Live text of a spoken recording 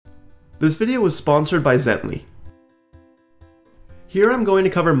This video was sponsored by Zently. Here I'm going to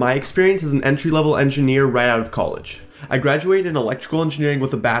cover my experience as an entry-level engineer right out of college. I graduated in electrical engineering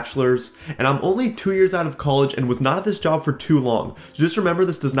with a bachelor's, and I'm only 2 years out of college and was not at this job for too long. So just remember,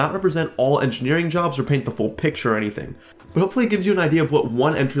 this does not represent all engineering jobs or paint the full picture or anything, but hopefully it gives you an idea of what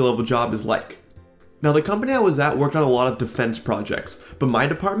one entry-level job is like. Now, the company I was at worked on a lot of defense projects, but my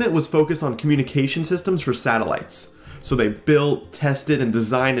department was focused on communication systems for satellites. So they built, tested, and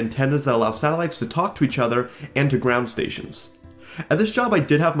designed antennas that allow satellites to talk to each other and to ground stations. At this job, I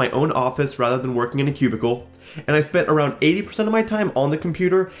did have my own office rather than working in a cubicle, and I spent around 80% of my time on the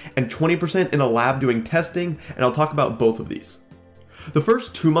computer and 20% in a lab doing testing, and I'll talk about both of these. The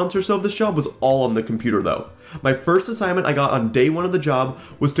first 2 months or so of this job was all on the computer though. My first assignment I got on day one of the job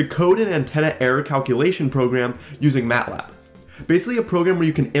was to code an antenna error calculation program using MATLAB. Basically a program where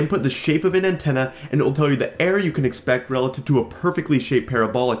you can input the shape of an antenna and it will tell you the error you can expect relative to a perfectly shaped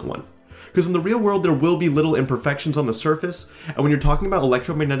parabolic one. Because in the real world there will be little imperfections on the surface, and when you're talking about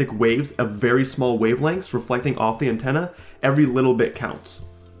electromagnetic waves of very small wavelengths reflecting off the antenna, every little bit counts.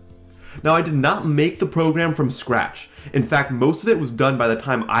 Now, I did not make the program from scratch. In fact, most of it was done by the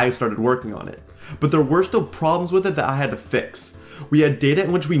time I started working on it. But there were still problems with it that I had to fix. We had data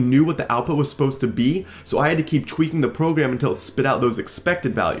in which we knew what the output was supposed to be, so I had to keep tweaking the program until it spit out those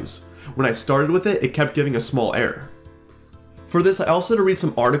expected values. When I started with it, it kept giving a small error. For this, I also had to read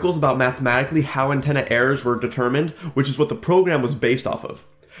some articles about mathematically how antenna errors were determined, which is what the program was based off of.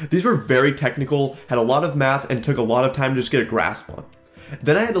 These were very technical, had a lot of math, and took a lot of time to just get a grasp on.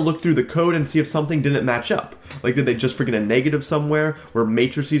 Then I had to look through the code and see if something didn't match up. Like, did they just forget a negative somewhere, or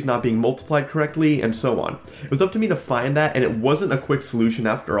matrices not being multiplied correctly, and so on. It was up to me to find that, and it wasn't a quick solution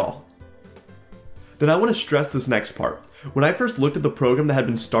after all. Then I want to stress this next part. When I first looked at the program that had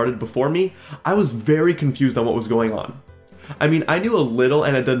been started before me, I was very confused on what was going on. I mean, I knew a little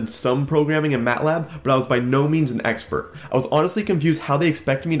and had done some programming in MATLAB, but I was by no means an expert. I was honestly confused how they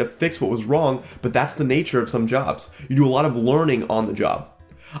expected me to fix what was wrong, but that's the nature of some jobs. You do a lot of learning on the job.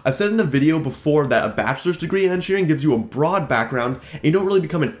 I've said in a video before that a bachelor's degree in engineering gives you a broad background and you don't really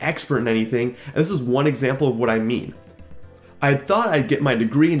become an expert in anything, and this is one example of what I mean. I had thought I'd get my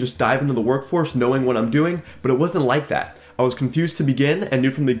degree and just dive into the workforce knowing what I'm doing, but it wasn't like that. I was confused to begin and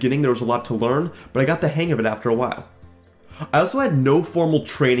knew from the beginning there was a lot to learn, but I got the hang of it after a while. I also had no formal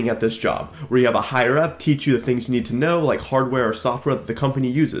training at this job, where you have a higher up teach you the things you need to know, like hardware or software that the company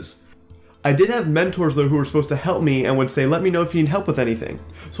uses. I did have mentors though who were supposed to help me and would say, let me know if you need help with anything.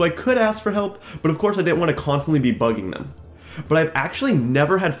 So I could ask for help, but of course I didn't want to constantly be bugging them. But I've actually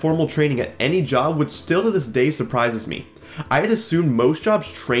never had formal training at any job, which still to this day surprises me. I had assumed most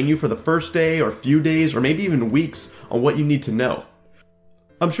jobs train you for the first day or few days or maybe even weeks on what you need to know.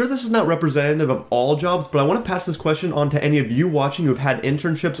 I'm sure this is not representative of all jobs, but I want to pass this question on to any of you watching who have had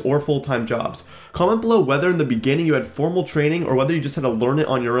internships or full-time jobs. Comment below whether in the beginning you had formal training or whether you just had to learn it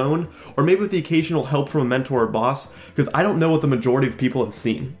on your own, or maybe with the occasional help from a mentor or boss, because I don't know what the majority of people have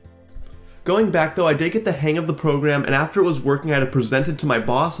seen. Going back though, I did get the hang of the program, and after it was working I had to present it to my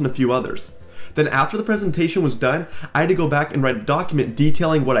boss and a few others. Then after the presentation was done, I had to go back and write a document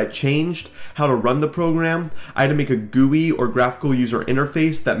detailing what I changed, how to run the program. I had to make a GUI or graphical user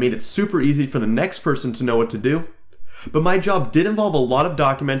interface that made it super easy for the next person to know what to do. But my job did involve a lot of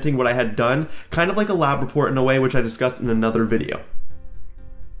documenting what I had done, kind of like a lab report in a way, which I discussed in another video.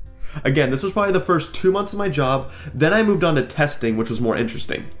 Again, this was probably the first 2 months of my job, then I moved on to testing, which was more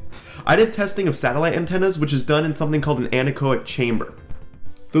interesting. I did testing of satellite antennas, which is done in something called an anechoic chamber.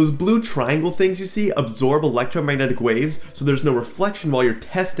 Those blue triangle things you see absorb electromagnetic waves, so there's no reflection while you're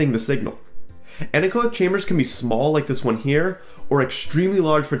testing the signal. Anechoic chambers can be small like this one here, or extremely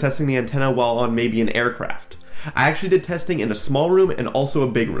large for testing the antenna while on maybe an aircraft. I actually did testing in a small room and also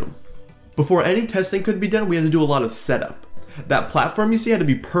a big room. Before any testing could be done, we had to do a lot of setup. That platform you see had to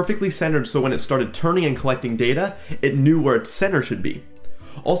be perfectly centered so when it started turning and collecting data, it knew where its center should be.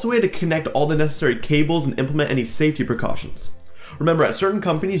 Also, we had to connect all the necessary cables and implement any safety precautions. Remember, at certain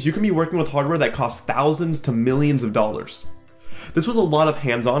companies, you can be working with hardware that costs thousands to millions of dollars. This was a lot of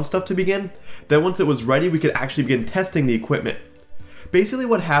hands-on stuff to begin, then once it was ready, we could actually begin testing the equipment. Basically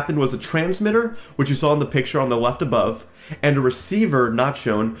what happened was a transmitter, which you saw in the picture on the left above, and a receiver, not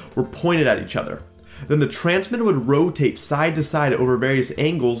shown, were pointed at each other. Then the transmitter would rotate side to side over various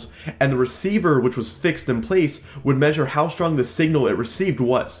angles, and the receiver, which was fixed in place, would measure how strong the signal it received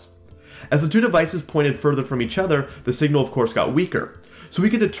was. As the two devices pointed further from each other, the signal of course got weaker. So we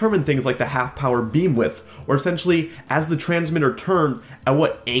could determine things like the half-power beam width, or essentially, as the transmitter turned, at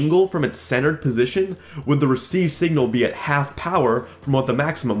what angle from its centered position would the received signal be at half power from what the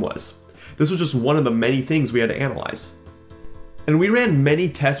maximum was. This was just one of the many things we had to analyze. And we ran many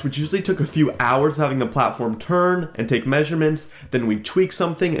tests which usually took a few hours having the platform turn and take measurements, then we'd tweak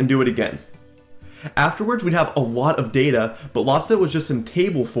something and do it again. Afterwards, we'd have a lot of data, but lots of it was just in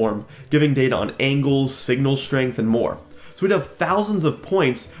table form, giving data on angles, signal strength, and more. So we'd have thousands of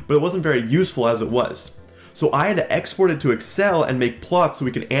points, but it wasn't very useful as it was. So I had to export it to Excel and make plots so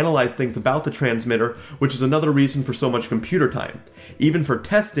we could analyze things about the transmitter, which is another reason for so much computer time. Even for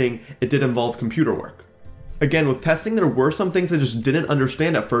testing, it did involve computer work. Again, with testing, there were some things I just didn't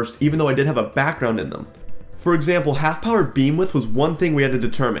understand at first, even though I did have a background in them. For example, half-power beam width was one thing we had to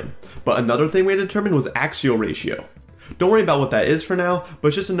determine, but another thing we had to determine was axial ratio. Don't worry about what that is for now, but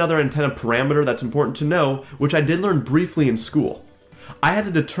it's just another antenna parameter that's important to know, which I did learn briefly in school. I had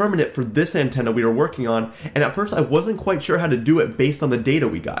to determine it for this antenna we were working on, and at first I wasn't quite sure how to do it based on the data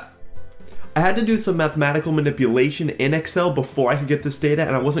we got. I had to do some mathematical manipulation in Excel before I could get this data,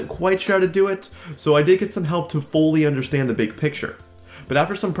 and I wasn't quite sure how to do it, so I did get some help to fully understand the big picture. But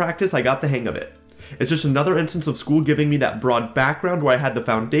after some practice, I got the hang of it. It's just another instance of school giving me that broad background where I had the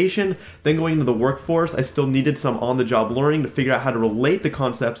foundation, then going into the workforce, I still needed some on-the-job learning to figure out how to relate the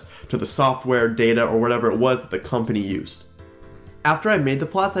concepts to the software, data, or whatever it was that the company used. After I made the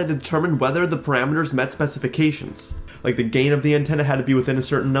plots, I determined whether the parameters met specifications. Like the gain of the antenna had to be within a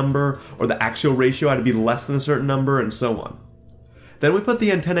certain number, or the axial ratio had to be less than a certain number, and so on. Then we put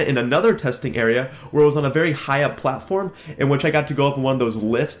the antenna in another testing area where it was on a very high up platform in which I got to go up in one of those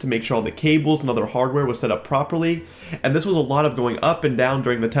lifts to make sure all the cables and other hardware was set up properly, and this was a lot of going up and down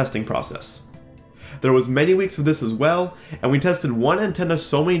during the testing process. There was many weeks of this as well, and we tested one antenna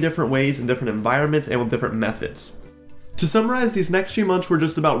so many different ways in different environments and with different methods. To summarize, these next few months were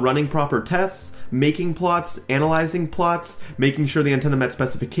just about running proper tests, making plots, analyzing plots, making sure the antenna met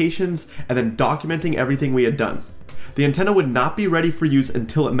specifications, and then documenting everything we had done. The antenna would not be ready for use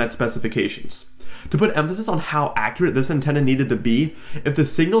until it met specifications. To put emphasis on how accurate this antenna needed to be, if the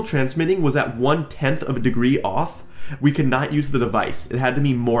signal transmitting was at 1/10 of a degree off, we could not use the device. It had to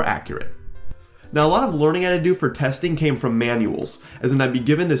be more accurate. Now, a lot of learning I had to do for testing came from manuals, as in I'd be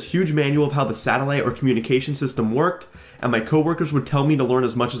given this huge manual of how the satellite or communication system worked, and my coworkers would tell me to learn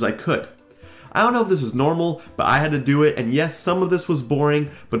as much as I could. I don't know if this is normal, but I had to do it, and yes, some of this was boring,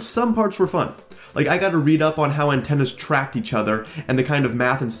 but some parts were fun. Like, I got to read up on how antennas tracked each other and the kind of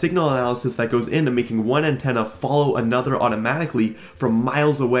math and signal analysis that goes into making one antenna follow another automatically from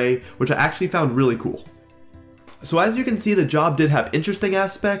miles away, which I actually found really cool. So as you can see, the job did have interesting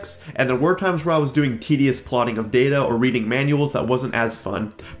aspects, and there were times where I was doing tedious plotting of data or reading manuals that wasn't as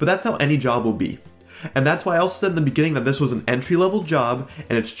fun, but that's how any job will be. And that's why I also said in the beginning that this was an entry-level job,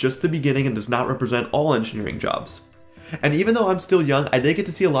 and it's just the beginning and does not represent all engineering jobs. And even though I'm still young, I did get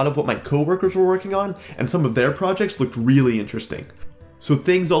to see a lot of what my coworkers were working on, and some of their projects looked really interesting. So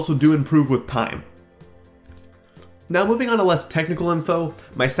things also do improve with time. Now moving on to less technical info,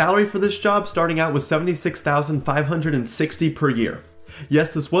 my salary for this job starting out was $76,560 per year.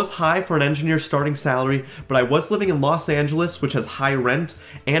 Yes, this was high for an engineer starting salary, but I was living in Los Angeles, which has high rent,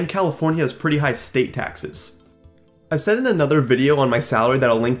 and California has pretty high state taxes. I've said in another video on my salary that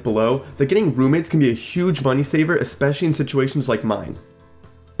I'll link below that getting roommates can be a huge money saver, especially in situations like mine.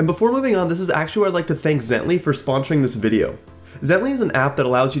 And before moving on, this is actually where I'd like to thank Zently for sponsoring this video. Zently is an app that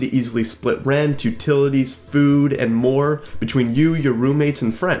allows you to easily split rent, utilities, food, and more between you, your roommates,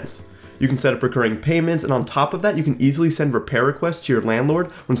 and friends. You can set up recurring payments, and on top of that, you can easily send repair requests to your landlord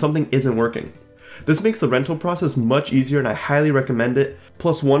when something isn't working. This makes the rental process much easier, and I highly recommend it.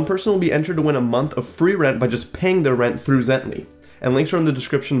 Plus, one person will be entered to win a month of free rent by just paying their rent through Zently, and links are in the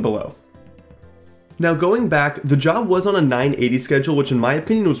description below. Now going back, the job was on a 980 schedule, which in my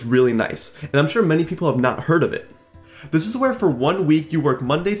opinion was really nice, and I'm sure many people have not heard of it. This is where for 1 week you work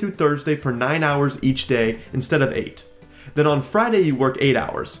Monday through Thursday for 9 hours each day instead of 8. Then on Friday you work 8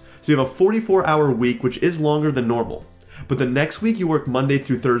 hours, so you have a 44-hour week, which is longer than normal. But the next week you work Monday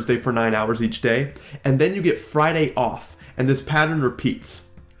through Thursday for 9 hours each day, and then you get Friday off, and this pattern repeats.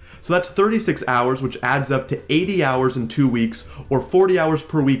 So that's 36 hours, which adds up to 80 hours in 2 weeks, or 40 hours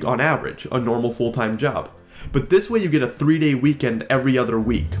per week on average, a normal full-time job. But this way you get a 3-day weekend every other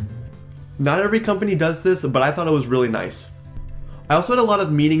week. Not every company does this, but I thought it was really nice. I also had a lot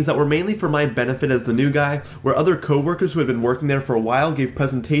of meetings that were mainly for my benefit as the new guy, where other coworkers who had been working there for a while gave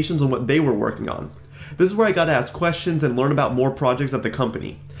presentations on what they were working on. This is where I got to ask questions and learn about more projects at the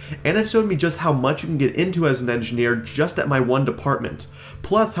company. And it showed me just how much you can get into as an engineer just at my one department,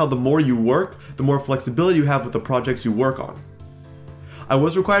 plus how the more you work, the more flexibility you have with the projects you work on. I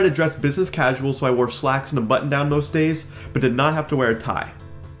was required to dress business casual, so I wore slacks and a button-down most days, but did not have to wear a tie.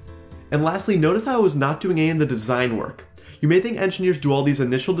 And lastly, notice how I was not doing any of the design work. You may think engineers do all these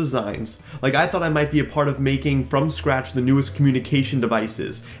initial designs, like I thought I might be a part of making from scratch the newest communication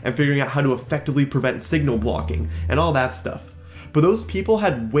devices and figuring out how to effectively prevent signal blocking and all that stuff. But those people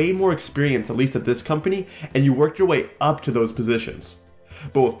had way more experience, at least at this company, and you worked your way up to those positions.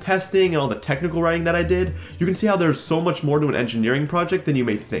 But with testing and all the technical writing that I did, you can see how there's so much more to an engineering project than you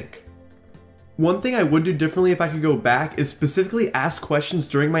may think. One thing I would do differently if I could go back is specifically ask questions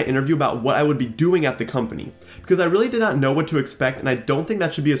during my interview about what I would be doing at the company, because I really did not know what to expect and I don't think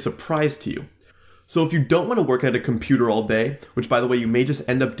that should be a surprise to you. So if you don't want to work at a computer all day, which by the way you may just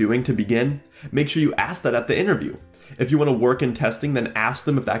end up doing to begin, make sure you ask that at the interview. If you want to work in testing, then ask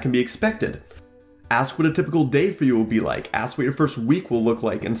them if that can be expected. Ask what a typical day for you will be like, ask what your first week will look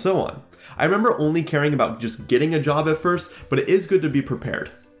like, and so on. I remember only caring about just getting a job at first, but it is good to be prepared.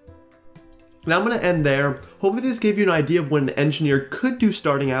 Now I'm going to end there. Hopefully this gave you an idea of what an engineer could do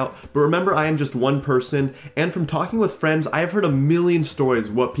starting out, but remember I am just one person, and from talking with friends, I have heard a million stories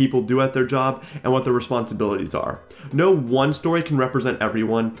of what people do at their job and what their responsibilities are. No one story can represent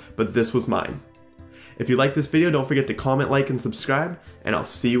everyone, but this was mine. If you like this video, don't forget to comment, like, and subscribe, and I'll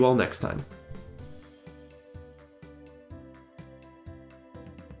see you all next time.